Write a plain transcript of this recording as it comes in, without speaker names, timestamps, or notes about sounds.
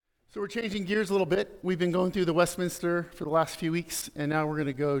So we're changing gears a little bit. We've been going through the Westminster for the last few weeks, and now we're going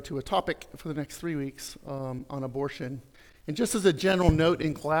to go to a topic for the next 3 weeks on abortion. And just as a general note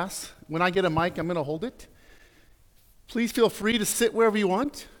in class, when I get a mic, I'm going to hold it. Please feel free to sit wherever you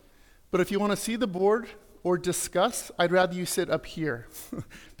want, but if you want to see the board or discuss, I'd rather you sit up here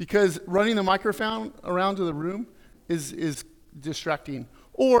because running the microphone around to the room is distracting.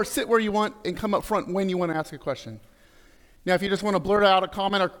 Or sit where you want and come up front when you want to ask a question. Now, if you just want to blurt out a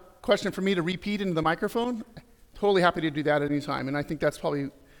comment or question for me to repeat into the microphone, totally happy to do that at any time. And I think that's probably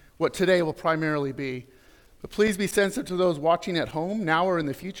what today will primarily be. But please be sensitive to those watching at home, now or in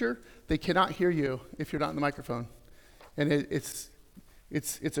the future. They cannot hear you if you're not in the microphone. And it's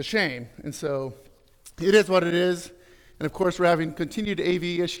a shame. And so it is what it is. And of course, we're having continued AV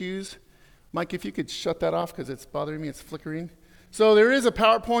issues. Mike, if you could shut that off because it's bothering me, it's flickering. So there is a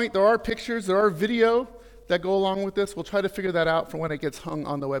PowerPoint, there are pictures, there are video that go along with this. We'll try to figure that out for when it gets hung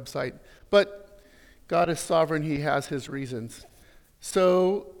on the website. But God is sovereign. He has his reasons.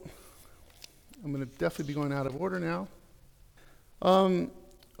 So I'm going to definitely be going out of order now.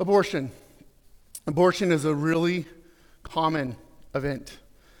 Abortion. Abortion is a really common event.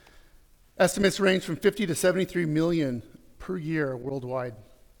 Estimates range from 50 to 73 million per year worldwide.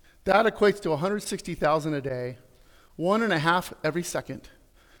 That equates to 160,000 a day, 1.5 every second.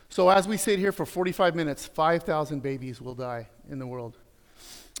 So as we sit here for 45 minutes, 5,000 babies will die in the world.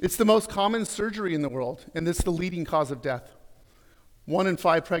 It's the most common surgery in the world, and it's the leading cause of death. 1 in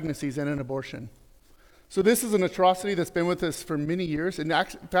 5 pregnancies end in abortion. So this is an atrocity that's been with us for many years. And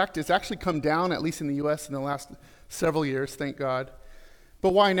in fact, it's actually come down, at least in the U.S., in the last several years, thank God.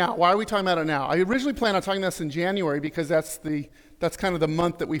 But why now? Why are we talking about it now? I originally planned on talking about this in January because that's kind of the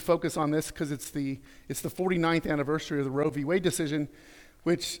month that we focus on this because it's the 49th anniversary of the Roe v. Wade decision,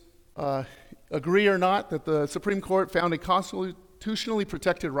 which, agree or not, that the Supreme Court found a constitutionally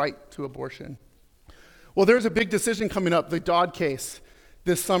protected right to abortion. Well, there's a big decision coming up, the Dodd case,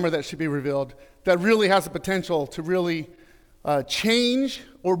 this summer that should be revealed, that really has the potential to really change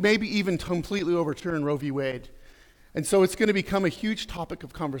or maybe even completely overturn Roe v. Wade. And so it's going to become a huge topic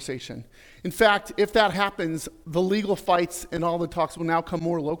of conversation. In fact, if that happens, the legal fights and all the talks will now come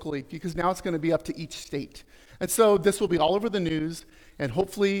more locally because now it's going to be up to each state. And so this will be all over the news, and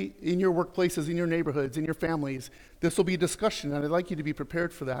hopefully in your workplaces, in your neighborhoods, in your families, this will be a discussion, and I'd like you to be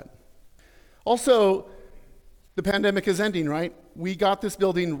prepared for that. Also, the pandemic is ending, right? We got this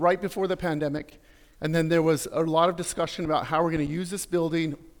building right before the pandemic, and then there was a lot of discussion about how we're going to use this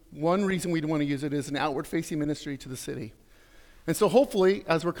building. One reason we'd want to use it is an outward-facing ministry to the city. And so hopefully,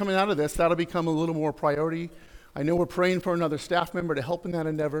 as we're coming out of this, that'll become a little more priority. I know we're praying for another staff member to help in that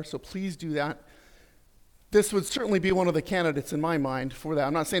endeavor, so please do that. This would certainly be one of the candidates in my mind for that.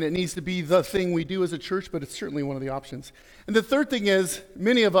 I'm not saying it needs to be the thing we do as a church, but it's certainly one of the options. And the third thing is,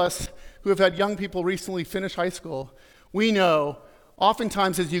 many of us who have had young people recently finish high school, we know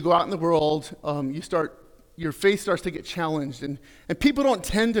oftentimes as you go out in the world, your faith starts to get challenged. And people don't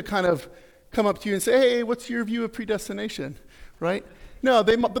tend to kind of come up to you and say, hey, what's your view of predestination, right? No,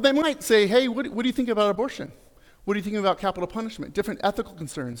 but they might say, hey, what do you think about abortion? What do you think about capital punishment? Different ethical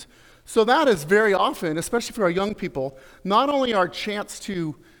concerns. So that is very often, especially for our young people, not only our chance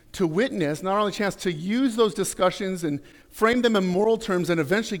to witness, not only a chance to use those discussions and frame them in moral terms and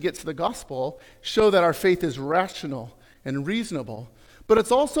eventually get to the gospel, show that our faith is rational and reasonable, but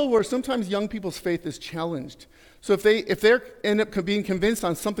it's also where sometimes young people's faith is challenged. So if they end up being convinced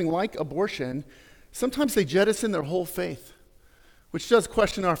on something like abortion, sometimes they jettison their whole faith, which does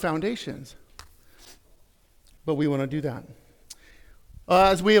question our foundations. But we want to do that.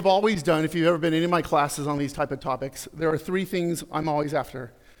 As we have always done, if you've ever been in any of my classes on these type of topics, there are 3 things I'm always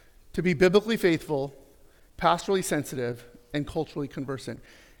after: to be biblically faithful, pastorally sensitive, and culturally conversant.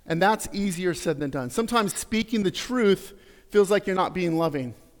 And that's easier said than done. Sometimes speaking the truth feels like you're not being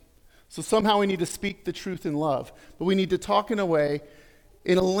loving. So somehow we need to speak the truth in love, but we need to talk in a way,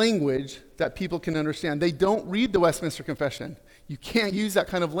 in a language that people can understand. They don't read the Westminster Confession. You can't use that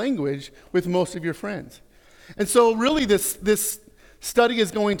kind of language with most of your friends. And so really this study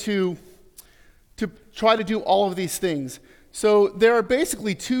is going to try to do all of these things. So there are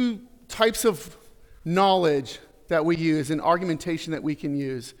basically 2 types of knowledge that we use and argumentation that we can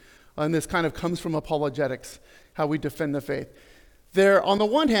use. And this kind of comes from apologetics, how we defend the faith. There, on the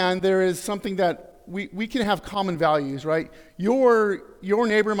one hand, there is something that we can have common values, right? Your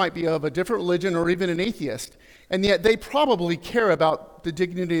neighbor might be of a different religion or even an atheist, and yet they probably care about the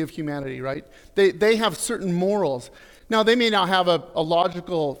dignity of humanity, right? They have certain morals. Now, they may not have a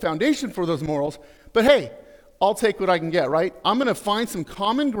logical foundation for those morals, but hey, I'll take what I can get, right? I'm going to find some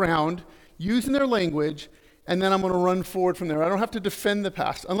common ground using their language and then I'm going to run forward from there. I don't have to defend the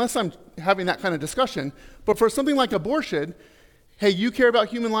past, unless I'm having that kind of discussion. But for something like abortion, hey, you care about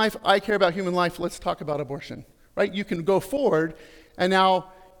human life, I care about human life, let's talk about abortion, right? You can go forward, and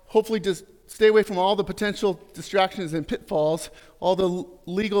now hopefully just stay away from all the potential distractions and pitfalls, all the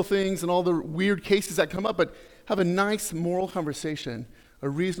legal things and all the weird cases that come up, but have a nice moral conversation, a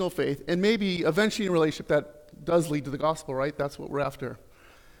reasonable faith, and maybe eventually a relationship that does lead to the gospel, right? That's what we're after.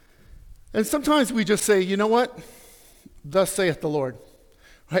 And sometimes we just say, you know what? Thus saith the Lord,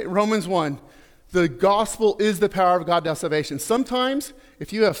 right? Romans 1, the gospel is the power of God to salvation. Sometimes,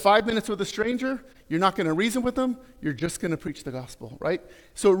 if you have 5 minutes with a stranger, you're not going to reason with them, you're just going to preach the gospel, right?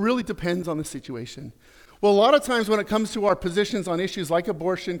 So it really depends on the situation. Well, a lot of times when it comes to our positions on issues like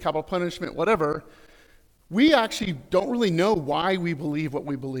abortion, capital punishment, whatever, we actually don't really know why we believe what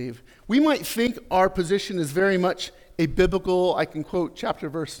we believe. We might think our position is very much a biblical, I can quote chapter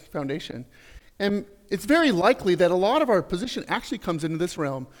verse foundation. And it's very likely that a lot of our position actually comes into this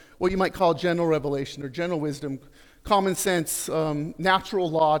realm, what you might call general revelation or general wisdom, common sense, natural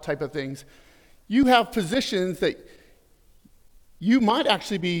law type of things. You have positions that you might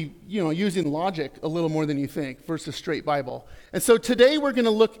actually be, using logic a little more than you think versus straight Bible. And so today we're going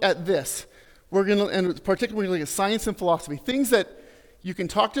to look at this. We're going to, and particularly at science and philosophy, things that you can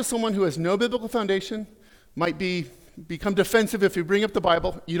talk to someone who has no biblical foundation, might become defensive if you bring up the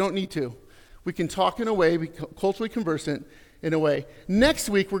Bible. You don't need to. We can talk in a way, be culturally conversant in a way. Next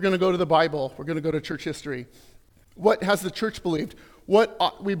week, we're going to go to the Bible. We're going to go to church history. What has the church believed? What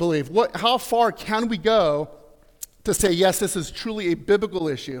ought we believe? How far can we go to say, yes, this is truly a biblical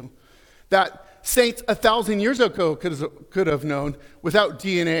issue that saints 1,000 years ago could have known without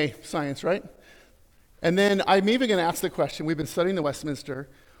DNA science, right? And then I'm even going to ask the question, we've been studying the Westminster,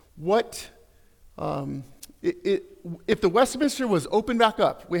 if the Westminster was opened back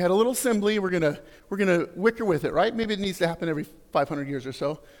up, we had a little assembly, we're gonna wicker with it, right? Maybe it needs to happen every 500 years or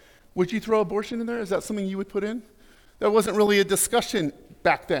so. Would you throw abortion in there? Is that something you would put in? There wasn't really a discussion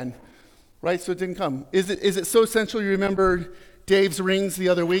back then, right? So it didn't come. Is it so central? You remember Dave's rings the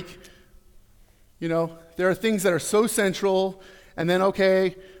other week? There are things that are so central, and then,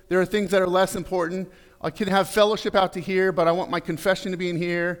 okay, there are things that are less important. I can have fellowship out to here, but I want my confession to be in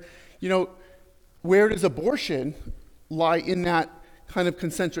here. Where does abortion lie in that kind of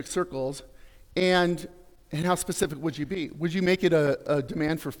concentric circles? And how specific would you be? Would you make it a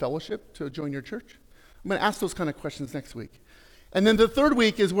demand for fellowship to join your church? I'm going to ask those kind of questions next week. And then the third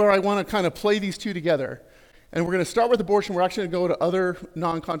week is where I want to kind of play these two together. And we're going to start with abortion. We're actually going to go to other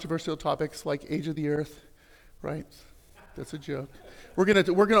non-controversial topics like age of the earth, right? That's a joke. We're going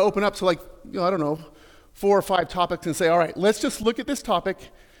to open up to 4 or 5 topics and say, all right, let's just look at this topic.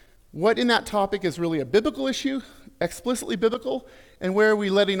 What in that topic is really a biblical issue, explicitly biblical, and where are we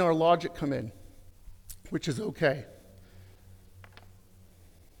letting our logic come in, which is okay.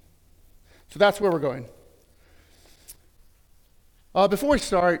 So that's where we're going. Before we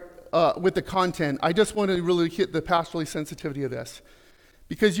start with the content, I just want to really hit the pastorally sensitivity of this.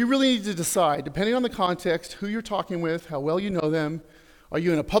 Because you really need to decide, depending on the context, who you're talking with, how well you know them, are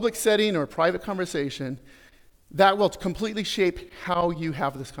you in a public setting or a private conversation, that will completely shape how you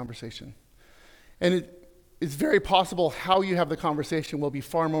have this conversation. And it's very possible how you have the conversation will be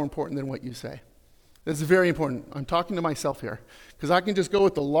far more important than what you say. This is very important. I'm talking to myself here, because I can just go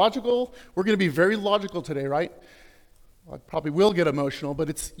with the logical. We're going to be very logical today, right? I probably will get emotional,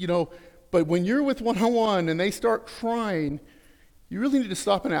 but but when you're with one-on-one and they start crying, you really need to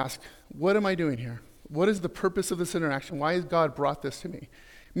stop and ask, what am I doing here? What is the purpose of this interaction? Why has God brought this to me?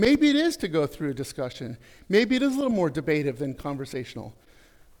 Maybe it is to go through a discussion. Maybe it is a little more debative than conversational.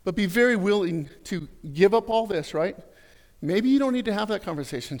 But be very willing to give up all this, right? Maybe you don't need to have that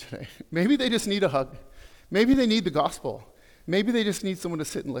conversation today. Maybe they just need a hug. Maybe they need the gospel. Maybe they just need someone to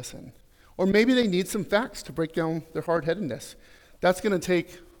sit and listen. Or maybe they need some facts to break down their hard-headedness. That's going to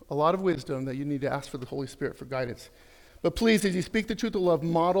take a lot of wisdom that you need to ask for the Holy Spirit for guidance. But please, as you speak the truth of love,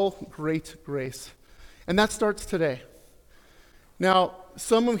 model great grace. And that starts today. Now,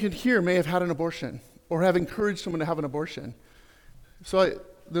 someone here may have had an abortion or have encouraged someone to have an abortion. So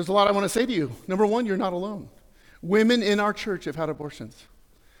there's a lot I want to say to you. Number one, you're not alone. Women in our church have had abortions.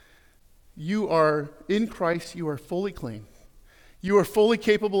 You are in Christ, you are fully clean. You are fully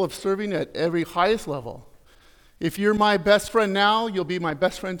capable of serving at every highest level. If you're my best friend now, you'll be my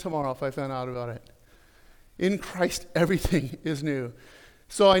best friend tomorrow if I found out about it. In Christ, everything is new.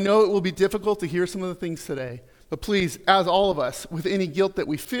 So I know it will be difficult to hear some of the things today, but please, as all of us, with any guilt that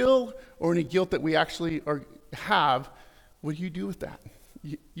we feel or any guilt that we actually have, what do you do with that?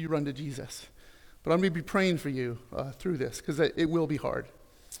 You run to Jesus. But I'm going to be praying for you through this because it will be hard.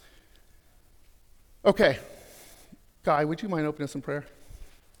 Okay. Guy, would you mind opening us in prayer?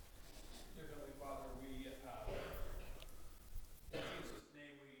 Dear Heavenly Father, we, in Jesus'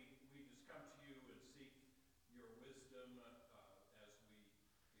 name, we just come to you and seek your wisdom as we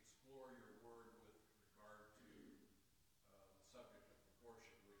explore your word with regard to the subject of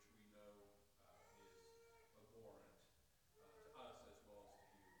abortion, which we know is abhorrent to us as well as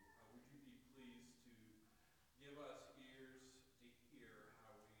to you. Would you be pleased to give us ears to hear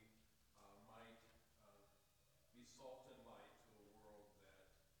how we might be salt and light to a world that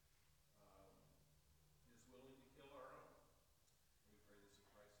is willing to kill our own? We pray this in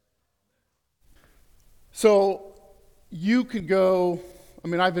Christ's name. Amen. So you could go,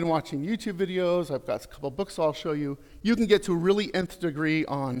 I've been watching YouTube videos, I've got a couple books I'll show you. You can get to a really nth degree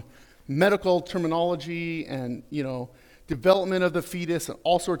on medical terminology and, development of the fetus and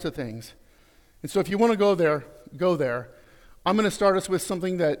all sorts of things. And so if you want to go there, go there. I'm going to start us with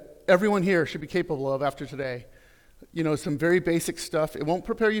something that everyone here should be capable of after today. Some very basic stuff. It won't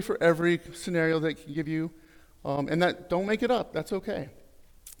prepare you for every scenario that it can give you. And that, don't make it up. That's okay.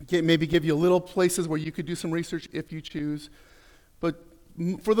 Maybe give you little places where you could do some research if you choose. But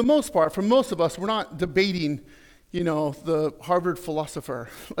for the most part, for most of us, we're not debating, the Harvard philosopher.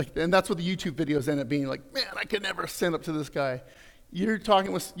 And that's what the YouTube videos end up being. Like, man, I could never stand up to this guy. You're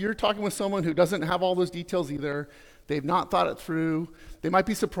talking with someone who doesn't have all those details either. They've not thought it through. They might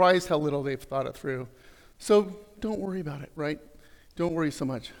be surprised how little they've thought it through. So don't worry about it, right? Don't worry so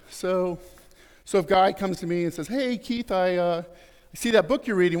much. So if a guy comes to me and says, "Hey, Keith, I see that book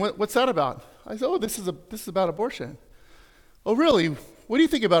you're reading. What's that about?" I say, "Oh, this is about abortion." "Oh, really? What do you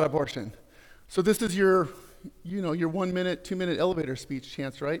think about abortion?" So this is your 1 minute, 2 minute elevator speech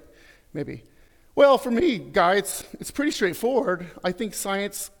chance, right? Maybe. Well, for me, guy, it's pretty straightforward. I think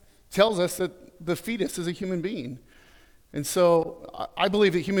science tells us that the fetus is a human being. And so I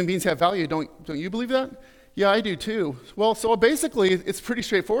believe that human beings have value. Don't you believe that? Yeah, I do too. Well, so basically, it's pretty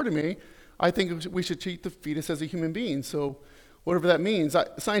straightforward to me. I think we should treat the fetus as a human being. So whatever that means.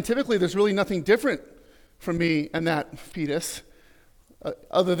 Scientifically, there's really nothing different from me and that fetus.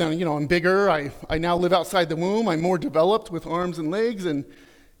 Other than, I'm bigger, I now live outside the womb, I'm more developed with arms and legs, and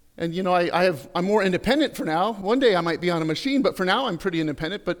I'm more independent for now. One day I might be on a machine, but for now I'm pretty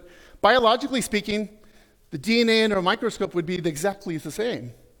independent. But biologically speaking, the DNA under a microscope would be exactly the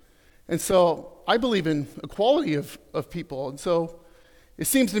same. And so I believe in equality of people. And so it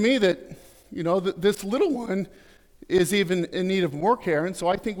seems to me that, this little one is even in need of more care, and so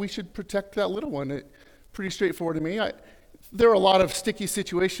I think we should protect that little one. It's pretty straightforward to me. There are a lot of sticky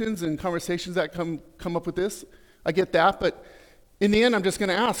situations and conversations that come up with this. I get that, but in the end, I'm just going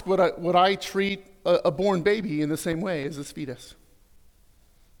to ask, would I treat a born baby in the same way as this fetus?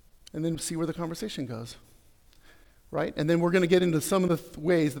 And then see where the conversation goes, right? And then we're going to get into some of the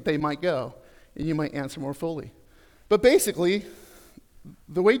ways that they might go, and you might answer more fully. But basically,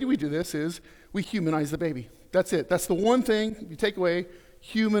 the way we do this is we humanize the baby. That's it. That's the one thing you take away,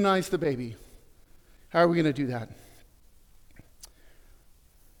 humanize the baby. How are we going to do that?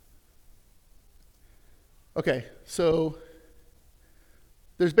 Okay, so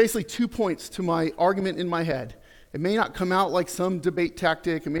there's basically 2 points to my argument in my head. It may not come out like some debate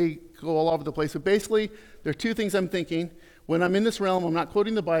tactic. It may go all over the place. But basically, there are 2 things I'm thinking. When I'm in this realm, I'm not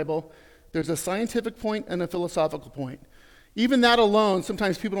quoting the Bible. There's a scientific point and a philosophical point. Even that alone,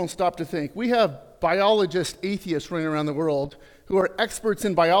 sometimes people don't stop to think. We have biologist atheists running around the world who are experts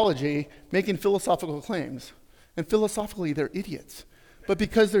in biology making philosophical claims. And philosophically, they're idiots. But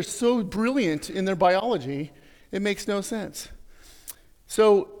because they're so brilliant in their biology, it makes no sense.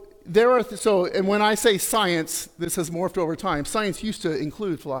 So and when I say science, this has morphed over time. Science used to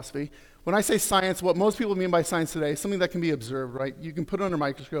include philosophy. When I say science, what most people mean by science today is something that can be observed, right? You can put it under a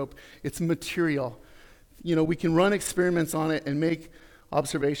microscope. It's material. We can run experiments on it and make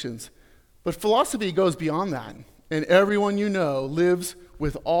observations. But philosophy goes beyond that. And everyone lives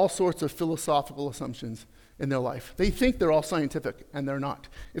with all sorts of philosophical assumptions in their life. They think they're all scientific, and they're not.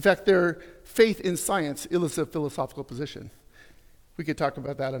 In fact, their faith in science is a philosophical position. We could talk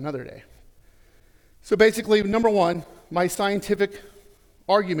about that another day. So basically, number one, my scientific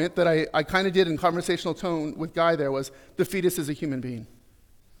argument that I kind of did in conversational tone with Guy there was the fetus is a human being.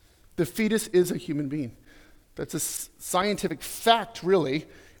 The fetus is a human being. That's a scientific fact, really,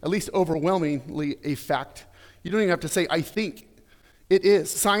 at least overwhelmingly a fact. You don't even have to say, I think. It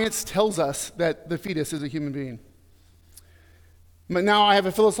is. Science tells us that the fetus is a human being. But now I have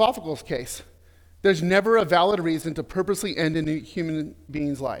a philosophical case. There's never a valid reason to purposely end a human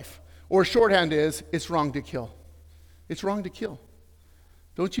being's life. Or shorthand is, it's wrong to kill. It's wrong to kill.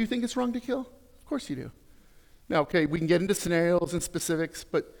 Don't you think it's wrong to kill? Of course you do. Now, okay, we can get into scenarios and specifics,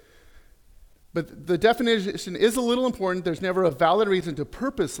 but But the definition is a little important. There's never a valid reason to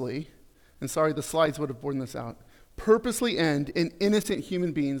purposely, and sorry, the slides would have borne this out, purposely end an innocent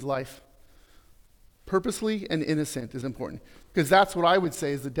human being's life. Purposely and innocent is important, because that's what I would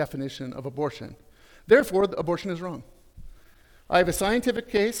say is the definition of abortion. Therefore, abortion is wrong. I have a scientific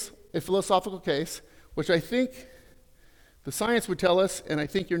case, a philosophical case, which I think the science would tell us, and I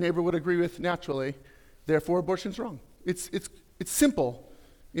think your neighbor would agree with naturally, therefore abortion's wrong. It's simple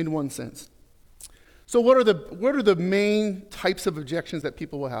in one sense. So what are the main types of objections that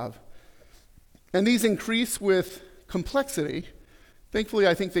people will have? And these increase with complexity. Thankfully,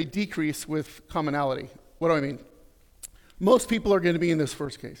 I think they decrease with commonality. What do I mean? Most people are going to be in this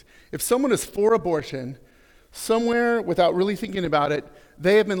first case. If someone is for abortion, somewhere, without really thinking about it,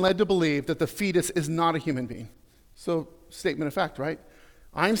 they have been led to believe that the fetus is not a human being. So, statement of fact, right?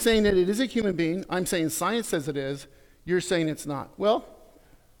 I'm saying that it is a human being. I'm saying science says it is. You're saying it's not. Well,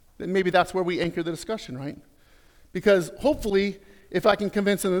 then maybe that's where we anchor the discussion, right? Because hopefully, if I can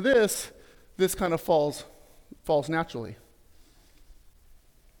convince them of this, this kind of falls naturally.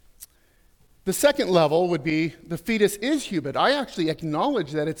 The second level would be the fetus is human. I actually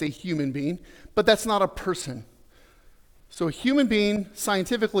acknowledge that it's a human being, but that's not a person. So a human being,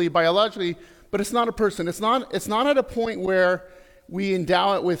 scientifically, biologically, but it's not a person. It's not at a point where we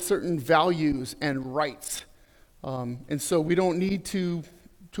endow it with certain values and rights. And so we don't need to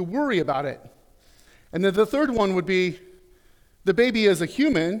worry about it. And then the third one would be the baby is a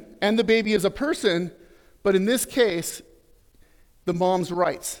human and the baby is a person, but in this case, the mom's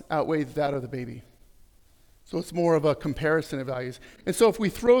rights outweigh that of the baby. So it's more of a comparison of values. And so if we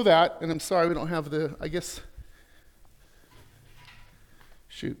throw that, and I'm sorry we don't have this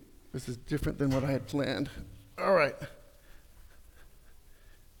is different than what I had planned. All right.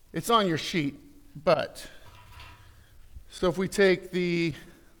 It's on your sheet, but, so if we take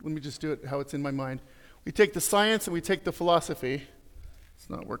let me just do it how it's in my mind. We take the science and we take the philosophy. It's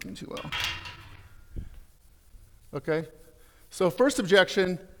not working too well. Okay? So first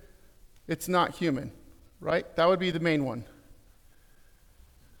objection, it's not human, right? That would be the main one.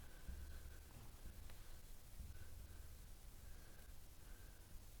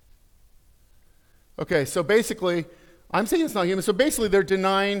 Okay, so basically, I'm saying it's not human. So basically, they're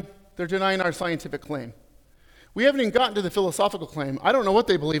denying our scientific claim. We haven't even gotten to the philosophical claim. I don't know what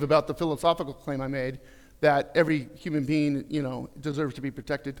they believe about the philosophical claim I made, that every human being, deserves to be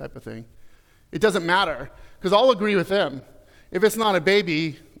protected type of thing. It doesn't matter, because I'll agree with them. If it's not a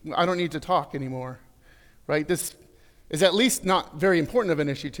baby, I don't need to talk anymore, right? This is at least not very important of an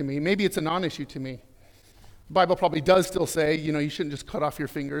issue to me. Maybe it's a non-issue to me. The Bible probably does still say, you shouldn't just cut off your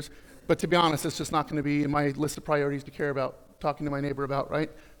fingers. But to be honest, it's just not going to be in my list of priorities to care about, talking to my neighbor about, right?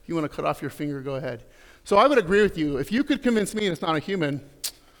 If you want to cut off your finger, go ahead. So I would agree with you. If you could convince me it's not a human,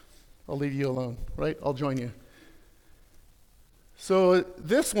 I'll leave you alone, right? I'll join you. So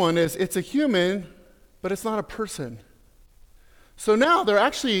this one is, it's a human, but it's not a person. So now they're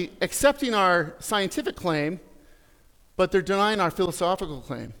actually accepting our scientific claim, but they're denying our philosophical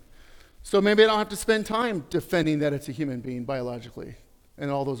claim. So maybe I don't have to spend time defending that it's a human being biologically and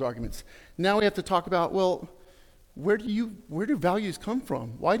all those arguments. Now we have to talk about, well, where do values come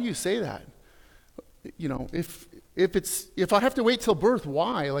from? Why do you say that? If I have to wait till birth,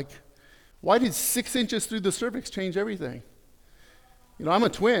 why? Why did 6 inches through the cervix change everything? I'm a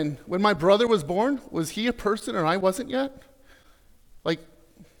twin. When my brother was born, was he a person and I wasn't yet?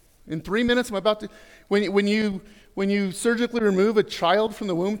 In 3 minutes, I'm about to. When you surgically remove a child from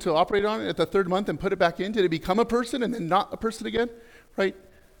the womb to operate on it at the 3rd month and put it back in, did it become a person and then not a person again? Right?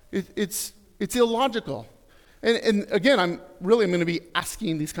 It's illogical. And again, I'm going to be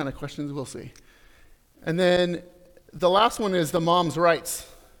asking these kind of questions. We'll see. And then the last one is the mom's rights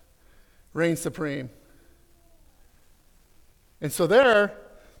reign supreme. And so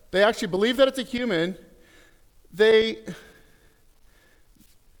they actually believe that it's a human.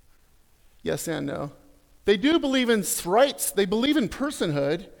 Yes and no. They do believe in rights. They believe in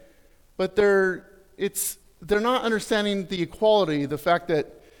personhood, but they're not understanding the equality, the fact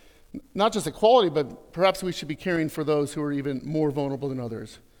that not just equality, but perhaps we should be caring for those who are even more vulnerable than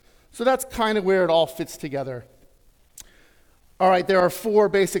others. So that's kind of where it all fits together. All right, there are 4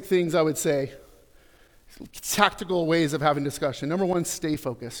 basic things I would say, tactical ways of having discussion. Number 1, stay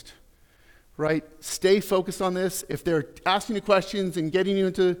focused, right? Stay focused on this. If they're asking you questions and getting you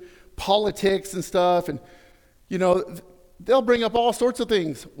into politics and stuff, and they'll bring up all sorts of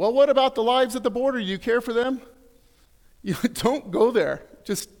things. Well, what about the lives at the border? Do you care for them? Don't go there.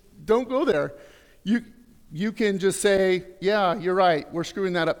 Just don't go there. You can just say, yeah, you're right. We're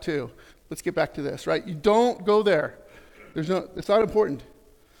screwing that up too. Let's get back to this, right? You don't go there. It's not important.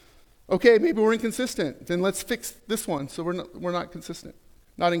 Okay, maybe we're inconsistent. Then let's fix this one so we're not consistent,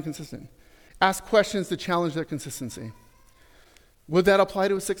 not inconsistent. Ask questions to challenge their consistency. Would that apply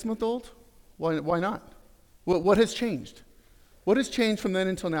to a 6-month-old? Why not? What has changed? What has changed from then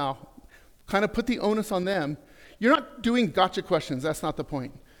until now? Kind of put the onus on them. You're not doing gotcha questions. That's not the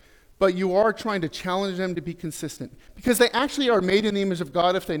point. But you are trying to challenge them to be consistent because they actually are made in the image of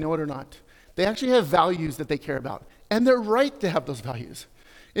God if they know it or not. They actually have values that they care about, and they're right to have those values.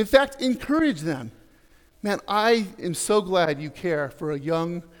 In fact, encourage them. Man, I am so glad you care for a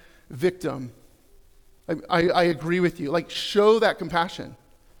young victim. I agree with you. Like, show that compassion.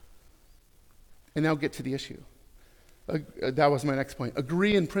 And now get to the issue. That was my next point.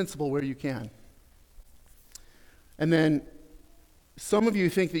 Agree in principle where you can. And then some of you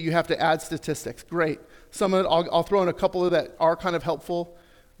think that you have to add statistics. Great. Some of it, I'll throw in a couple of that are kind of helpful.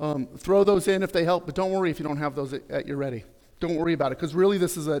 Throw those in if they help, but don't worry if you don't have those at your ready. Don't worry about it, because really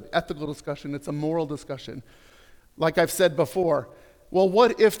this is an ethical discussion. It's a moral discussion. Like I've said before, well,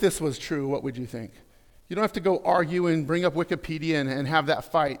 what if this was true? What would you think? You don't have to go argue and bring up Wikipedia and have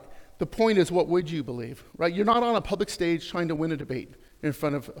that fight. The point is, what would you believe, right? You're not on a public stage trying to win a debate in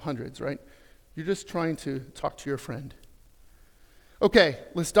front of hundreds, right? You're just trying to talk to your friend. Okay,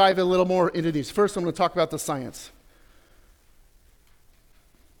 let's dive a little more into these. First, I'm going to talk about the science.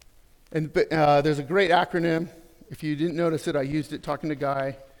 And there's a great acronym. If you didn't notice it, I used it talking to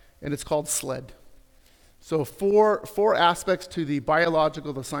Guy, and it's called SLED. So four aspects to the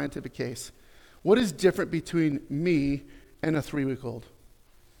biological, the scientific case. What is different between me and a 3-week-old?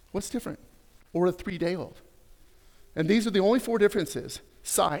 What's different? Or a 3-day-old? And these are the only 4 differences.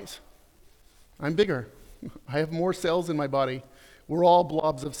 Size. I'm bigger. I have more cells in my body. We're all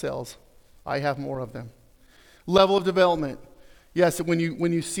blobs of cells. I have more of them. Level of development. Yes, when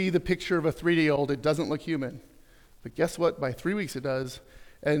you see the picture of a 3-day-old, it doesn't look human. But guess what? By 3 weeks it does.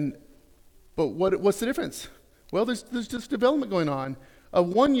 But what's the difference? Well, there's just development going on. A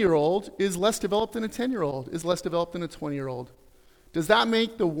 1-year-old is less developed than a 10-year-old, is less developed than a 20-year-old. Does that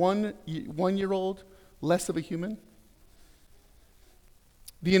make the 1-year-old less of a human?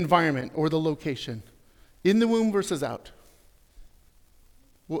 The environment or the location. In the womb versus out.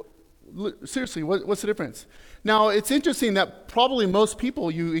 Well, seriously, what's the difference? Now, it's interesting that probably most people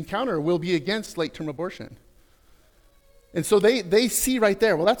you encounter will be against late-term abortion. And so they see right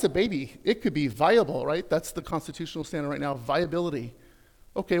there, well, that's a baby. It could be viable, right? That's the constitutional standard right now, viability.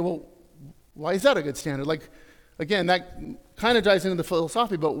 Okay, well, why is that a good standard? Like, again, that kind of dives into the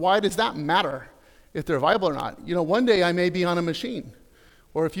philosophy, but why does that matter if they're viable or not? You know, one day I may be on a machine,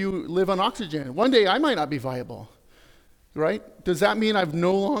 or if you live on oxygen, one day I might not be viable, right? Does that mean I've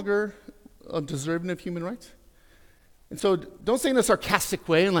no longer deserving of human rights? And so don't say in a sarcastic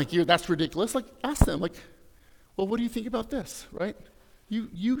way and like, that's ridiculous. Like, ask them, like, well, what do you think about this, right?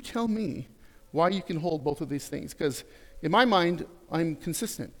 You tell me why you can hold both of these things, because in my mind, I'm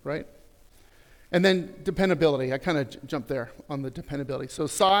consistent, right? And then dependability. I kind of jumped there on the dependability. So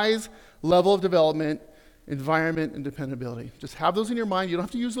size, level of development, environment, and dependability. Just have those in your mind. You don't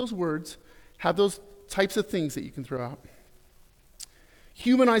have to use those words. Have those types of things that you can throw out.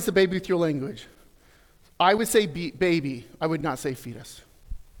 Humanize the baby with your language. I would say baby. I would not say fetus.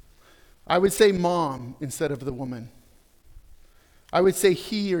 I would say mom instead of the woman. I would say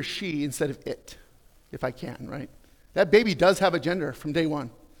he or she instead of it, if I can, right? That baby does have a gender from day one.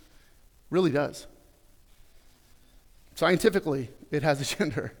 Really does. Scientifically, it has a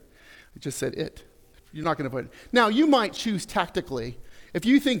gender. It just said it. You're not going to avoid it. Now, you might choose tactically. If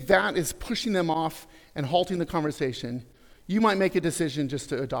you think that is pushing them off and halting the conversation, you might make a decision just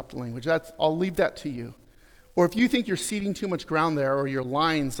to adopt the language. I'll leave that to you. Or if you think you're ceding too much ground there, or you're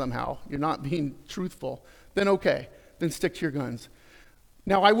lying somehow, you're not being truthful, then okay, then stick to your guns.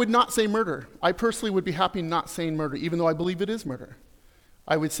 Now, I would not say murder. I personally would be happy not saying murder, even though I believe it is murder.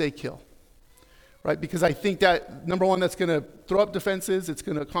 I would say kill, right? Because I think that, number one, that's going to throw up defenses. It's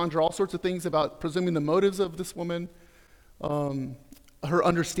going to conjure all sorts of things about presuming the motives of this woman, her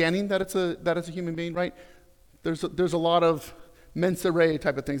understanding that it's a human being, right? There's a lot of mens rea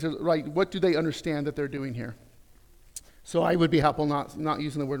type of things. Right? What do they understand that they're doing here? So I would be helpful not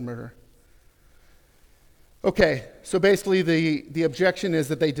using the word murder. Okay, so basically the objection is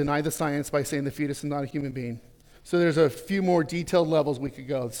that they deny the science by saying the fetus is not a human being. So there's a few more detailed levels we could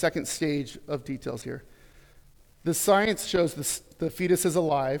go. The second stage of details here. The science shows the fetus is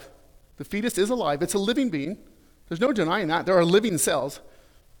alive. The fetus is alive. It's a living being. There's no denying that. There are living cells,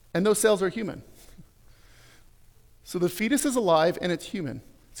 and those cells are human. So the fetus is alive and it's human.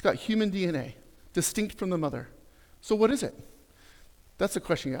 It's got human DNA, distinct from the mother. So what is it? That's the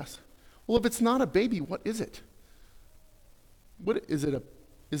question you ask. Well, if it's not a baby, what is it? What is it?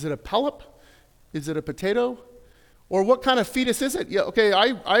 Is it a polyp? Is it a potato? Or what kind of fetus is it? Yeah, okay,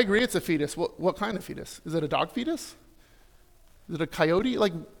 I agree it's a fetus. What kind of fetus? Is it a dog fetus? Is it a coyote?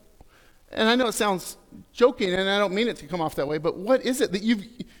 Like, and I know it sounds joking, and I don't mean it to come off that way, but what is it that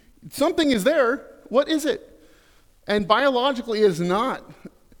something is there. What is it? And biologically, it is not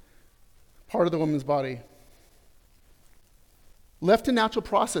part of the woman's body. Left to natural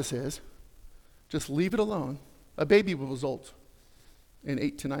processes, just leave it alone, a baby will result in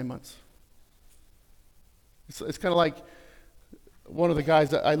 8 to 9 months. It's kind of like one of the guys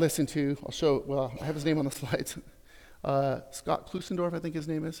that I listen to, I have his name on the slides, Scott Klusendorf, I think his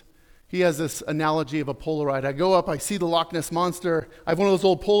name is. He has this analogy of a Polaroid. I go up, I see the Loch Ness Monster. I have one of those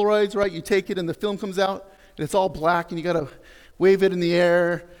old Polaroids, right? You take it and the film comes out, and it's all black, and you got to wave it in the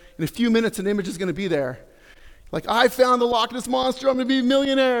air. In a few minutes, an image is going to be there. Like, I found the Loch Ness Monster, I'm going to be a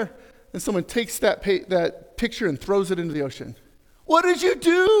millionaire. And someone takes that picture and throws it into the ocean. What did you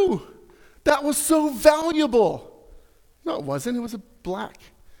do? That was so valuable. No, it wasn't. It was a black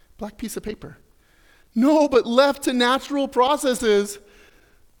piece of paper. No, but left to natural processes,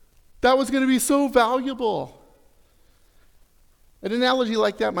 that was going to be so valuable. An analogy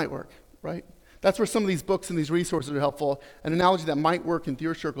like that might work, right? That's where some of these books and these resources are helpful. An analogy that might work in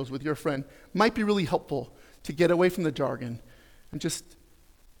your circles with your friend might be really helpful to get away from the jargon and just,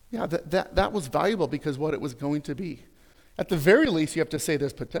 that was valuable because what it was going to be. At the very least, you have to say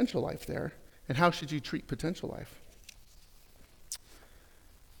there's potential life there, and how should you treat potential life?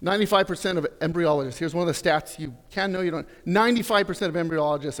 95% of embryologists, here's one of the stats you can know, you don't. 95% of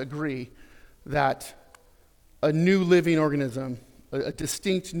embryologists agree that a new living organism, a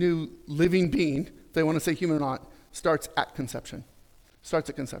distinct new living being, if they want to say human or not, starts at conception.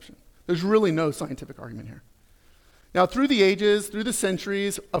 There's really no scientific argument here. Now, through the ages, through the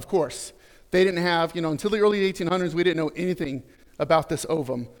centuries, of course, they didn't have, until the early 1800s, we didn't know anything about this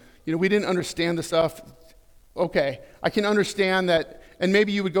ovum. We didn't understand the stuff. Okay, I can understand that, and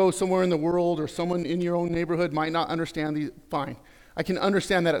maybe you would go somewhere in the world or someone in your own neighborhood might not understand these, fine. I can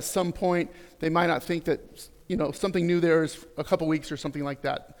understand that at some point they might not think that, something new there is a couple weeks or something like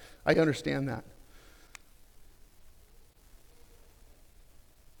that. I understand that.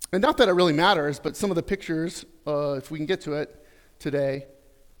 And not that it really matters, but some of the pictures, if we can get to it today,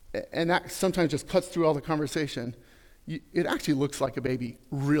 and that sometimes just cuts through all the conversation, it actually looks like a baby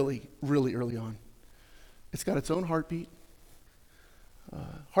really, really early on. It's got its own heartbeat.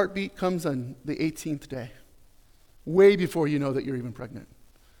 Heartbeat comes on the 18th day, way before you know that you're even pregnant.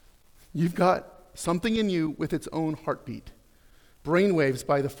 You've got something in you with its own heartbeat. Brain waves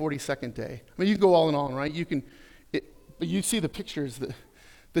by the 42nd day. I mean, you go all in all, right? But you see the pictures,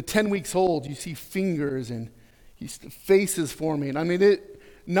 the 10 weeks old, you see fingers and faces forming. I mean,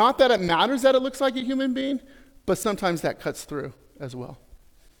 not that it matters that it looks like a human being, but sometimes that cuts through as well.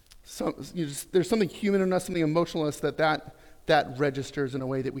 So there's something human in us, something emotional in us that registers in a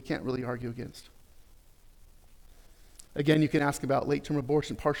way that we can't really argue against. Again, you can ask about late-term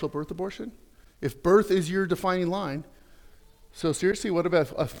abortion, partial birth abortion. If birth is your defining line, so seriously, what about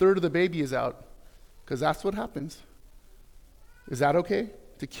if a third of the baby is out? Because that's what happens. Is that okay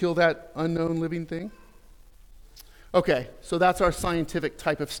to kill that unknown living thing? Okay, so that's our scientific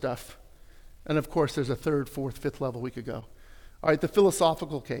type of stuff. And of course, there's a third, fourth, fifth level we could go. All right, the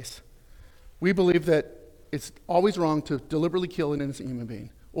philosophical case. We believe that it's always wrong to deliberately kill an innocent human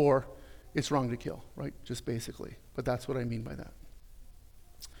being, or it's wrong to kill, right? Just basically. But that's what I mean by that.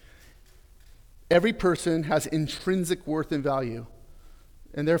 Every person has intrinsic worth and value,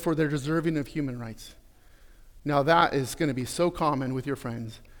 and therefore they're deserving of human rights. Now that is going to be so common with your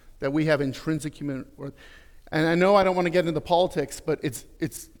friends, that we have intrinsic human worth. And I know I don't want to get into politics, but it's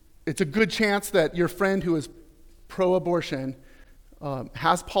a good chance that your friend who is pro-abortion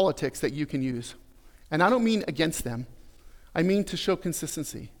has politics that you can use. And I don't mean against them. I mean to show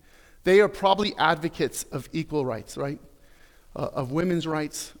consistency. They are probably advocates of equal rights, right? Of women's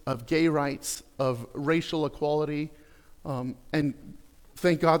rights, of gay rights, of racial equality. And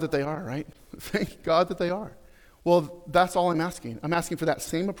thank God that they are, right? Thank God that they are. Well, that's all I'm asking. I'm asking for that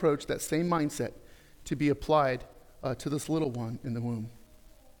same approach, that same mindset to be applied to this little one in the womb.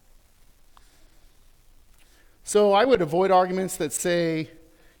 So I would avoid arguments that say,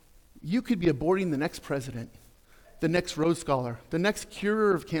 you could be aborting the next president, the next Rhodes Scholar, the next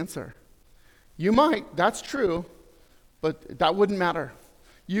curer of cancer. You might, that's true, but that wouldn't matter.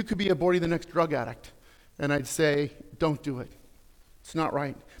 You could be aborting the next drug addict, and I'd say, don't do it. It's not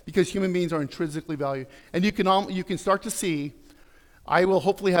right, because human beings are intrinsically valued. And you can start to see, I will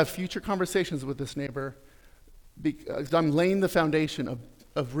hopefully have future conversations with this neighbor, because I'm laying the foundation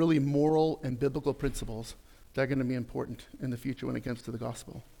of really moral and biblical principles that are going to be important in the future when it comes to the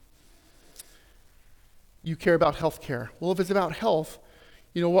gospel. You care about health care. Well, if it's about health,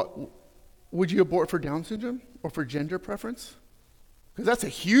 you know what? Would you abort for Down syndrome or for gender preference? Because that's a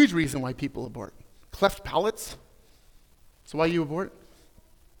huge reason why people abort. Cleft palates. So why you abort?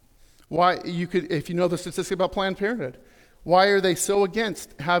 Why you could, if you know the statistic about Planned Parenthood, why are they so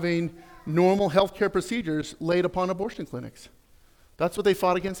against having normal healthcare procedures laid upon abortion clinics? That's what they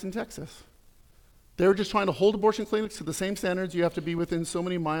fought against in Texas. They were just trying to hold abortion clinics to the same standards. You have to be within so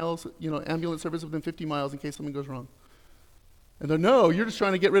many miles, ambulance service within 50 miles in case something goes wrong. And they're, no, you're just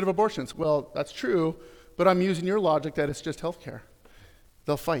trying to get rid of abortions. Well, that's true, but I'm using your logic that it's just healthcare.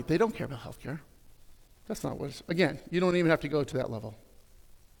 They'll fight. They don't care about healthcare. That's not what it's, again, you don't even have to go to that level.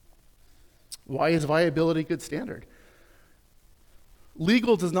 Why is viability a good standard?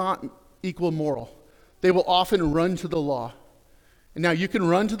 Legal does not equal moral. They will often run to the law. And now you can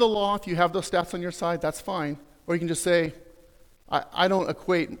run to the law if you have those stats on your side, that's fine. Or you can just say, I don't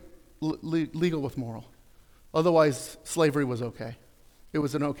equate legal with moral. Otherwise, slavery was okay. It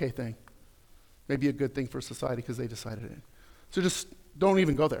was an okay thing. Maybe a good thing for society because they decided it. So just don't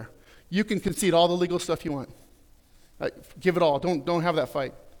even go there. You can concede all the legal stuff you want. Give it all. Don't have that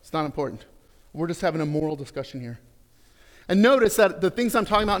fight. It's not important. We're just having a moral discussion here. And notice that the things I'm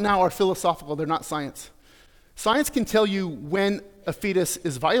talking about now are philosophical. They're not science. Science can tell you when a fetus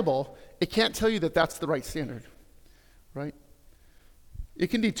is viable. It can't tell you that that's the right standard, right? It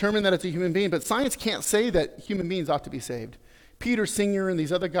can determine that it's a human being, but science can't say that human beings ought to be saved. Peter Singer and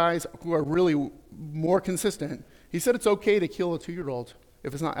these other guys who are really more consistent, he said it's okay to kill a 2-year-old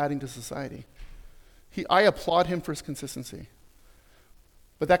if it's not adding to society. I applaud him for his consistency.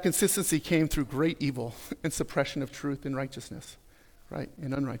 But that consistency came through great evil and suppression of truth and righteousness, right?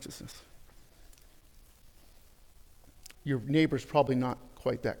 And unrighteousness. Your neighbor's probably not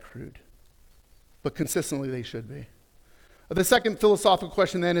quite that crude, but consistently they should be. The second philosophical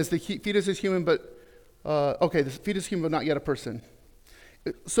question then is the fetus is human, but, the fetus is human but not yet a person.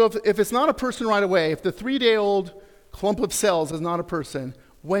 So if it's not a person right away, if the 3-day-old clump of cells is not a person,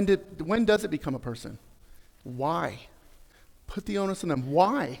 when does it become a person? Why? Put the onus on them.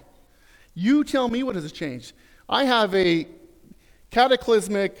 Why? You tell me what has changed. I have a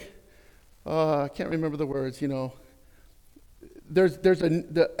cataclysmic, I can't remember the words,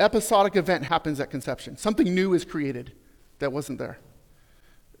 the episodic event happens at conception. Something new is created that wasn't there.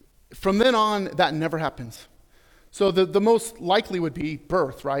 From then on, that never happens. So the most likely would be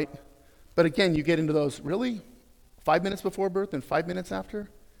birth, right? But again, you get into those, really? 5 minutes before birth and 5 minutes after?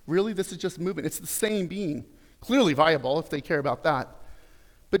 Really? This is just movement. It's the same being. Clearly viable if they care about that.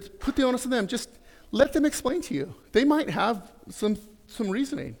 But put the onus on them. Just let them explain to you. They might have some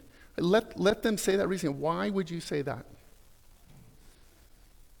reasoning. Let them say that reasoning. Why would you say that?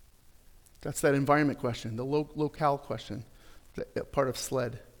 That's that environment question, the locale question, part of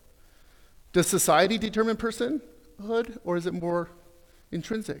SLED. Does society determine personhood, or is it more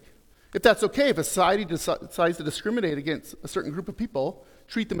intrinsic? If that's okay, if a society decides to discriminate against a certain group of people,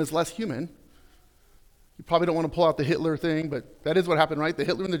 treat them as less human, you probably don't want to pull out the Hitler thing, but that is what happened, right? The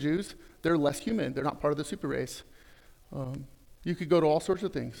Hitler and the Jews, they're less human. They're not part of the super race. You could go to all sorts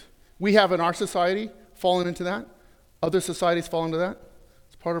of things. We have in our society fallen into that. Other societies fall into that.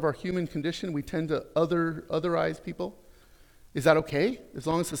 It's part of our human condition. We tend to otherize people. Is that okay? As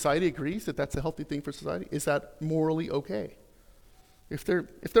long as society agrees that that's a healthy thing for society, is that morally okay? If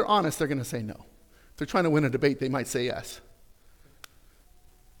they're honest, they're going to say no. If they're trying to win a debate, they might say yes.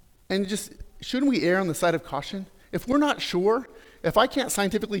 And just, shouldn't we err on the side of caution? If we're not sure, if I can't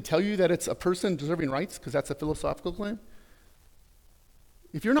scientifically tell you that it's a person deserving rights, because that's a philosophical claim,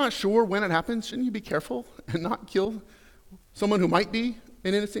 if you're not sure when it happens, shouldn't you be careful and not kill someone who might be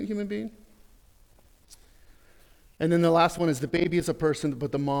an innocent human being? And then the last one is the baby is a person,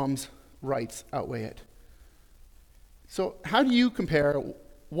 but the mom's rights outweigh it. So how do you compare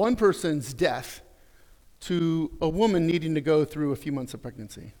one person's death to a woman needing to go through a few months of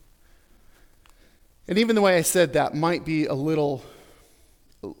pregnancy? And even the way I said that might be a little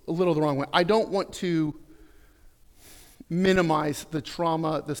the wrong way. I don't want to minimize the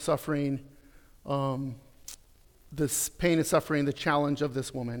trauma, the suffering, this pain and suffering, the challenge of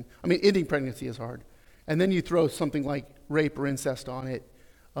this woman. I mean, ending pregnancy is hard. And then you throw something like rape or incest on it,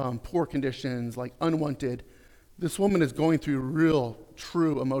 poor conditions, like unwanted. This woman is going through real,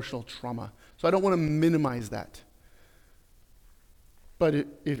 true emotional trauma. So I don't want to minimize that. But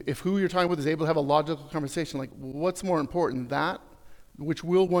if who you're talking with is able to have a logical conversation, like what's more important, that, which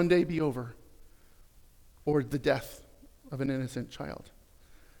will one day be over, or the death of an innocent child,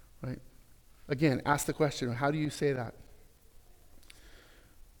 right? Again, ask the question, how do you say that?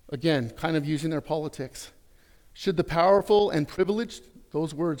 Again, kind of using their politics. Should the powerful and privileged,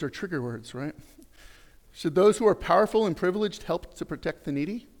 those words are trigger words, right? Should those who are powerful and privileged help to protect the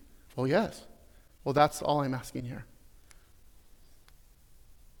needy? Well, yes. Well, that's all I'm asking here.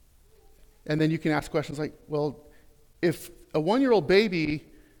 And then you can ask questions like, well, if a 1-year-old baby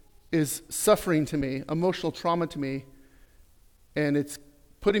is suffering to me, emotional trauma to me, and it's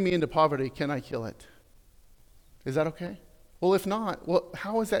putting me into poverty, can I kill it? Is that okay? Well, if not, well,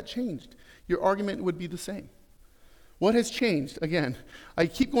 how has that changed? Your argument would be the same. What has changed? Again, I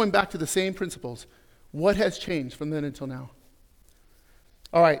keep going back to the same principles. What has changed from then until now?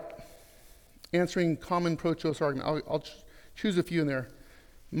 All right, answering common pro-choice argument. I'll choose a few in there.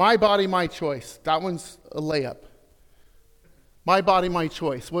 My body, my choice. That one's a layup. My body, my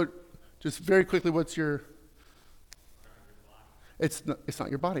choice. What? Just very quickly, what's your? It's not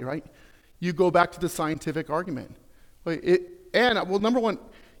your body, right? You go back to the scientific argument. Well, number one,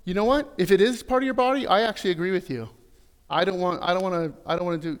 you know what? If it is part of your body, I actually agree with you. I don't want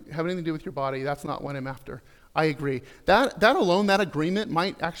to have anything to do with your body. That's not what I'm after. I agree. That alone, that agreement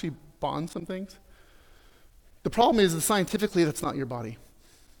might actually bond some things. The problem is that scientifically, that's not your body.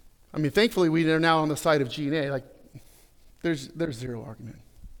 I mean, thankfully, we are now on the side of G&A. Like, there's zero argument.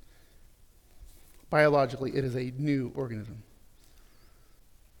 Biologically, it is a new organism.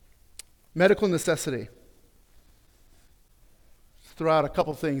 Medical necessity. Throw out a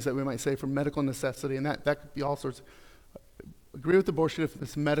couple things that we might say for medical necessity, and that could be all sorts. Agree with abortion if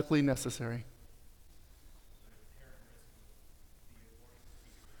it's medically necessary.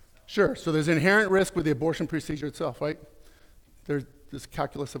 Sure, so there's inherent risk with the abortion procedure itself, right? There's this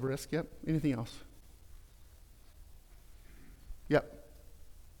calculus of risk, yep. Anything else? Yep.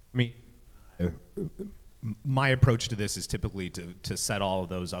 My approach to this is typically to set all of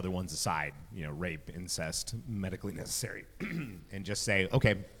those other ones aside, rape, incest, medically necessary, and just say,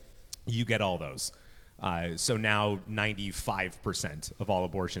 okay, you get all those. So now 95% of all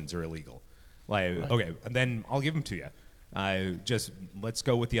abortions are illegal. Like, right. Okay, then I'll give them to you. Just let's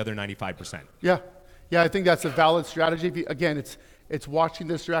go with the other 95%. Yeah, I think that's a valid strategy. Again, it's watching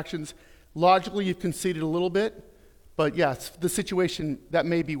the distractions. Logically, you've conceded a little bit, but yes, the situation, that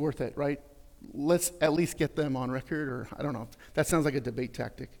may be worth it, right? Let's at least get them on record, or I don't know. That sounds like a debate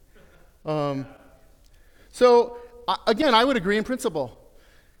tactic. Again, I would agree in principle.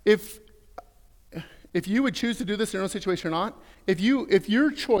 If you would choose to do this in your own situation or not, if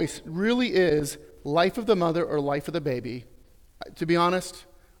your choice really is life of the mother or life of the baby, to be honest,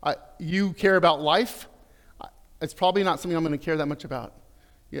 you care about life, it's probably not something I'm going to care that much about.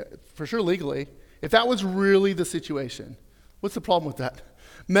 Yeah, for sure legally. If that was really the situation, what's the problem with that?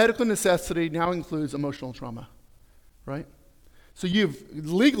 Medical necessity now includes emotional trauma, right? So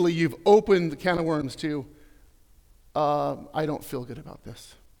you've opened the can of worms to, I don't feel good about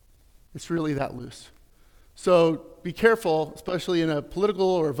this. It's really that loose. So be careful, especially in a political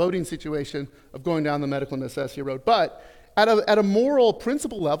or voting situation, of going down the medical necessity road. But at a moral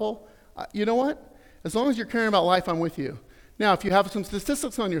principle level, you know what? As long as you're caring about life, I'm with you. Now, if you have some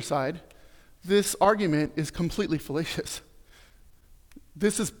statistics on your side, this argument is completely fallacious.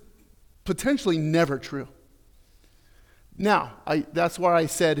 This is potentially never true. Now, that's why I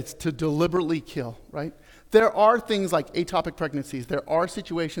said it's to deliberately kill, right? There are things like ectopic pregnancies. There are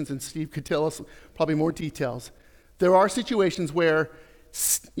situations, and Steve could tell us probably more details. There are situations where,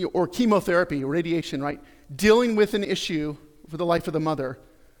 or chemotherapy, or radiation, right? Dealing with an issue for the life of the mother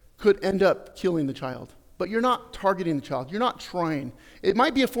could end up killing the child. But you're not targeting the child. You're not trying. It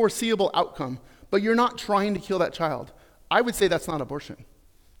might be a foreseeable outcome, but you're not trying to kill that child. I would say that's not abortion.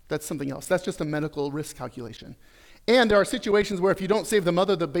 That's something else. That's just a medical risk calculation. And there are situations where if you don't save the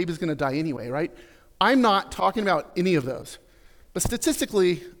mother, the baby's going to die anyway, right? I'm not talking about any of those. But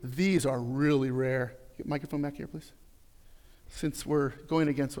statistically, these are really rare. Get microphone back here, please. Since we're going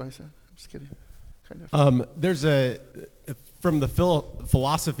against what I said. I'm just kidding. Kind of. There's from the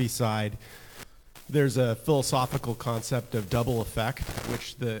philosophy side, there's a philosophical concept of double effect,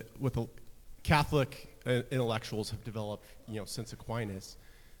 which Catholic intellectuals have developed, since Aquinas,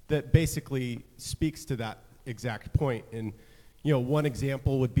 that basically speaks to that exact point. And one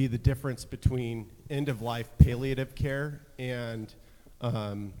example would be the difference between end-of-life palliative care and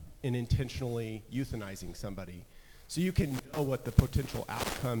intentionally euthanizing somebody. So you can know what the potential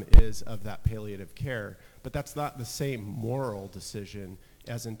outcome is of that palliative care, but that's not the same moral decision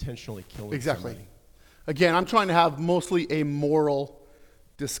as intentionally killing exactly. somebody. Again, I'm trying to have mostly a moral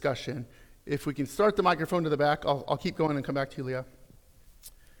discussion. If we can start the microphone to the back, I'll keep going and come back to you, Leah.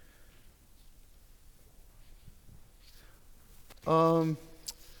 How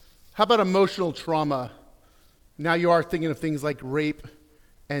about emotional trauma? Now you are thinking of things like rape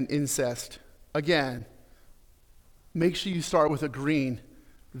and incest. Again, make sure you start with agreeing.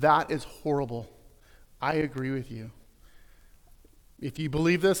 That is horrible. I agree with you. If you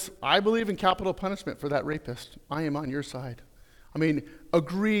believe this, I believe in capital punishment for that rapist. I am on your side. I mean,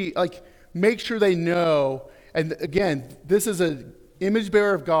 agree, like, make sure they know. And again, this is an image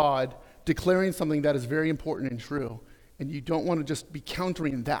bearer of God declaring something that is very important and true. And you don't want to just be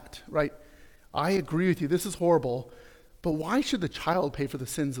countering that, right? I agree with you. This is horrible. But why should the child pay for the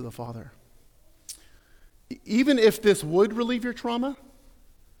sins of the father? Even if this would relieve your trauma,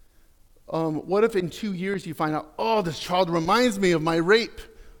 what if in 2 years you find out, oh, this child reminds me of my rape.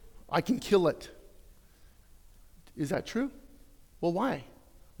 I can kill it. Is that true? Well, why?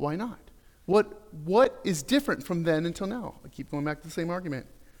 Why not? What is different from then until now? I keep going back to the same argument.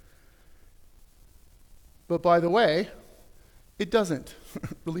 But by the way, it doesn't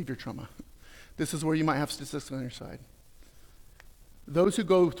relieve your trauma. This is where you might have statistics on your side. Those who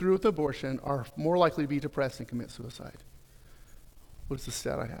go through with abortion are more likely to be depressed and commit suicide. What's the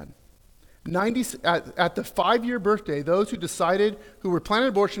stat I had? At the 5-year birthday, those who were planning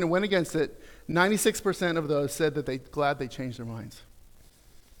abortion and went against it, 96% of those said that they're glad they changed their minds.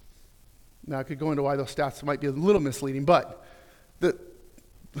 Now, I could go into why those stats might be a little misleading, but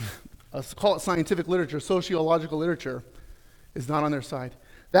let's call it scientific literature, sociological literature, is not on their side.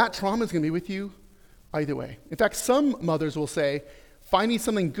 That trauma is going to be with you either way. In fact, some mothers will say, finding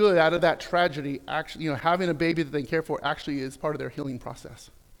something good out of that tragedy, actually, having a baby that they care for actually is part of their healing process.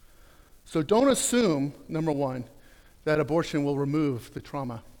 So don't assume, number one, that abortion will remove the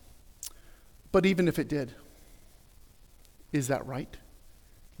trauma. But even if it did, is that right?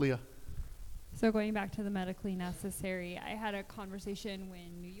 Leah? So going back to the medically necessary, I had a conversation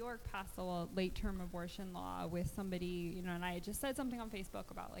when New York passed a late-term abortion law with somebody, and I had just said something on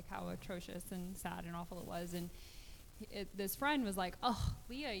Facebook about like how atrocious and sad and awful it was, and this friend was like, oh,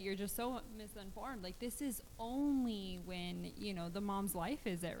 Leah, you're just so misinformed. Like, this is only when, the mom's life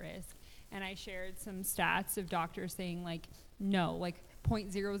is at risk. And I shared some stats of doctors saying, like, no, like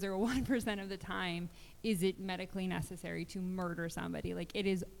 0.001% of the time is it medically necessary to murder somebody. Like, it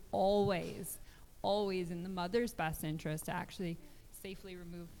is always in the mother's best interest to actually safely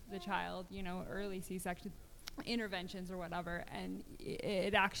remove the child, early C-section interventions or whatever. And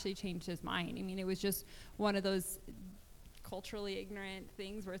it actually changed his mind. I mean, it was just one of those culturally ignorant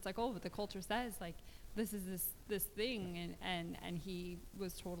things where it's like, oh, but the culture says, like, this is this thing. And he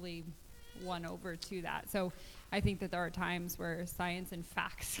was totally won over to that. So I think that there are times where science and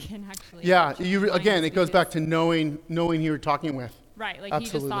facts can actually again, it goes back to knowing who you're talking with. Right, like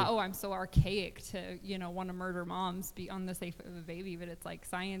Absolutely. He just thought, oh, I'm so archaic to want to murder moms on the safe of a baby, but it's like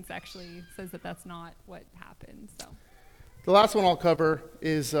science actually says that that's not what happens. So the last one I'll cover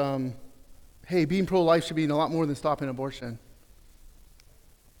is hey, being pro-life should be a lot more than stopping abortion.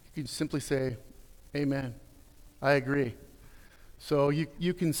 You can simply say amen, I agree. So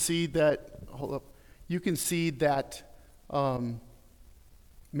you can see that,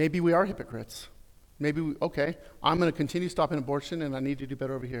 maybe we are hypocrites. Maybe, I'm going to continue stopping abortion and I need to do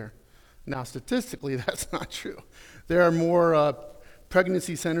better over here. Now, statistically, that's not true. There are more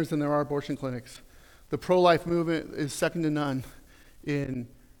pregnancy centers than there are abortion clinics. The pro-life movement is second to none in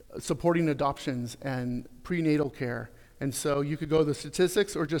supporting adoptions and prenatal care. And so you could go to the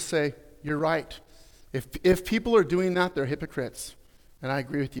statistics or just say, you're right. If people are doing that, they're hypocrites. And I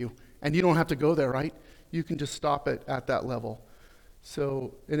agree with you. And you don't have to go there, right? You can just stop it at that level.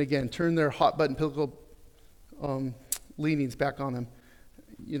 So, and again, turn their hot button political leanings back on them.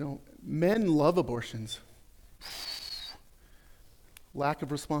 Men love abortions. Lack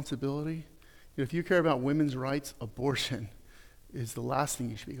of responsibility. If you care about women's rights, abortion is the last thing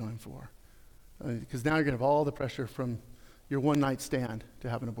you should be going for. Because now you're going to have all the pressure from your one-night stand to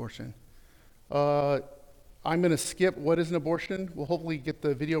have an abortion. I'm going to skip what is an abortion. We'll hopefully get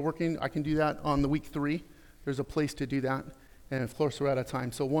the video working. I can do that on the week 3. There's a place to do that. And of course, we're out of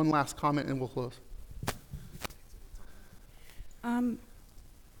time. So one last comment and we'll close.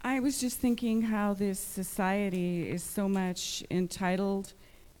 I was just thinking how this society is so much entitled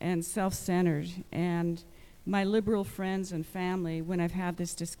and self-centered. And my liberal friends and family, when I've had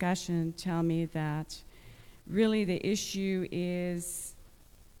this discussion, tell me that really the issue is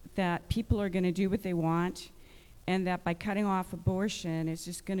that people are going to do what they want, and that by cutting off abortion, it's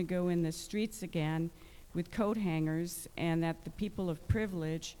just going to go in the streets again with coat hangers, and that the people of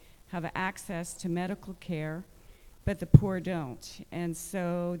privilege have access to medical care, but the poor don't. And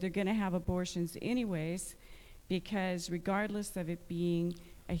so they're going to have abortions anyways, because regardless of it being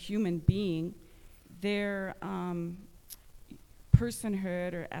a human being, their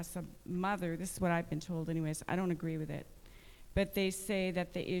personhood, or as a mother, this is what I've been told anyways, I don't agree with it, but they say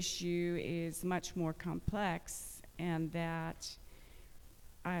that the issue is much more complex, and that,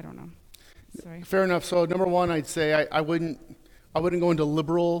 I don't know. Sorry. Fair enough. So number one, I'd say I wouldn't go into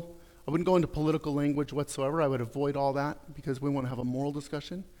liberal, I wouldn't go into political language whatsoever. I would avoid all that because we want to have a moral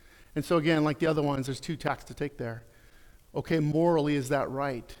discussion. And so again, like the other ones, there's two tacks to take there. Okay, morally, is that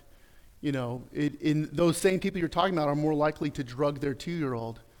right? You know, in those same people you're talking about are more likely to drug their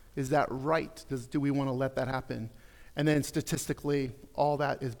 2-year-old. Is that right? Do we want to let that happen? And then statistically, all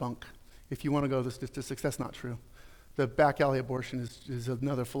that is bunk. If you want to go to the statistics, that's not true. The back alley abortion is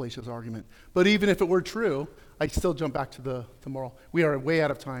another fallacious argument. But even if it were true, I'd still jump back to the moral. We are way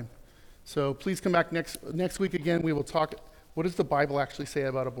out of time. So please come back next week again. We will talk, what does the Bible actually say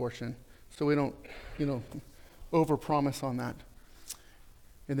about abortion? So we don't, overpromise on that.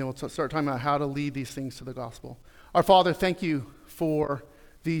 And then we'll start talking about how to lead these things to the gospel. Our Father, thank you for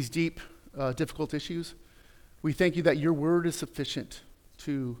these deep, difficult issues. We thank you that your word is sufficient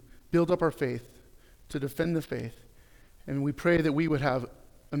to build up our faith, to defend the faith. And we pray that we would have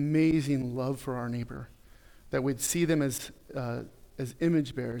amazing love for our neighbor, that we'd see them as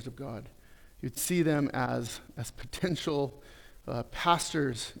image bearers of God. You'd see them as potential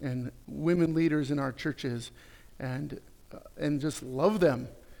pastors and women leaders in our churches, and just love them.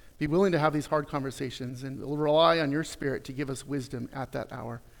 Be willing to have these hard conversations and rely on your Spirit to give us wisdom at that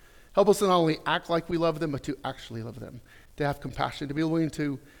hour. Help us to not only act like we love them, but to actually love them, to have compassion, to be willing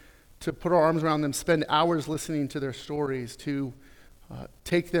to put our arms around them, spend hours listening to their stories, to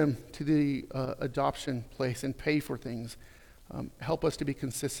take them to the adoption place and pay for things. Help us to be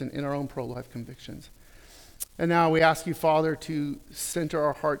consistent in our own pro-life convictions. And now we ask you, Father, to center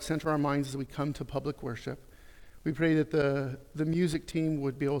our hearts, center our minds as we come to public worship. We pray that the music team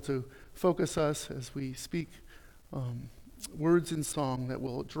would be able to focus us as we speak words in song that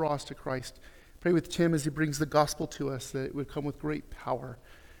will draw us to Christ. Pray with Tim as he brings the gospel to us, that it would come with great power,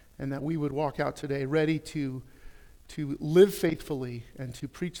 and that we would walk out today ready to live faithfully and to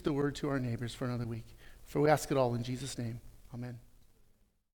preach the word to our neighbors for another week. For we ask it all in Jesus' name. Amen.